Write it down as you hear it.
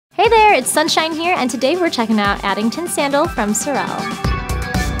Hey there, it's Sunshine here, and today we're checking out Addington Sandal from SOREL.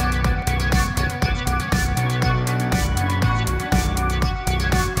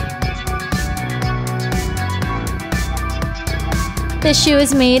 This shoe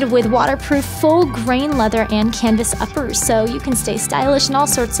is made with waterproof full grain leather and canvas uppers, so you can stay stylish in all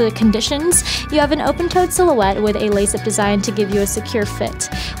sorts of conditions. You have an open-toed silhouette with a lace-up design to give you a secure fit.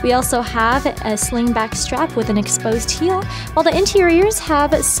 We also have a sling-back strap with an exposed heel, while the interiors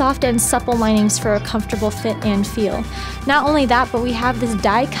have soft and supple linings for a comfortable fit and feel. Not only that, but we have this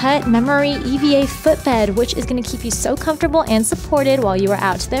die-cut memory EVA footbed, which is going to keep you so comfortable and supported while you are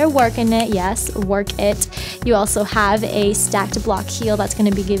out there working it. Yes, work it. You also have a stacked block heel that's going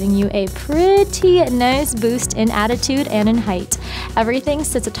to be giving you a pretty nice boost in attitude and in height. Everything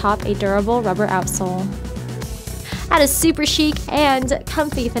sits atop a durable rubber outsole. Add a super chic and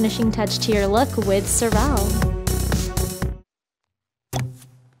comfy finishing touch to your look with SOREL.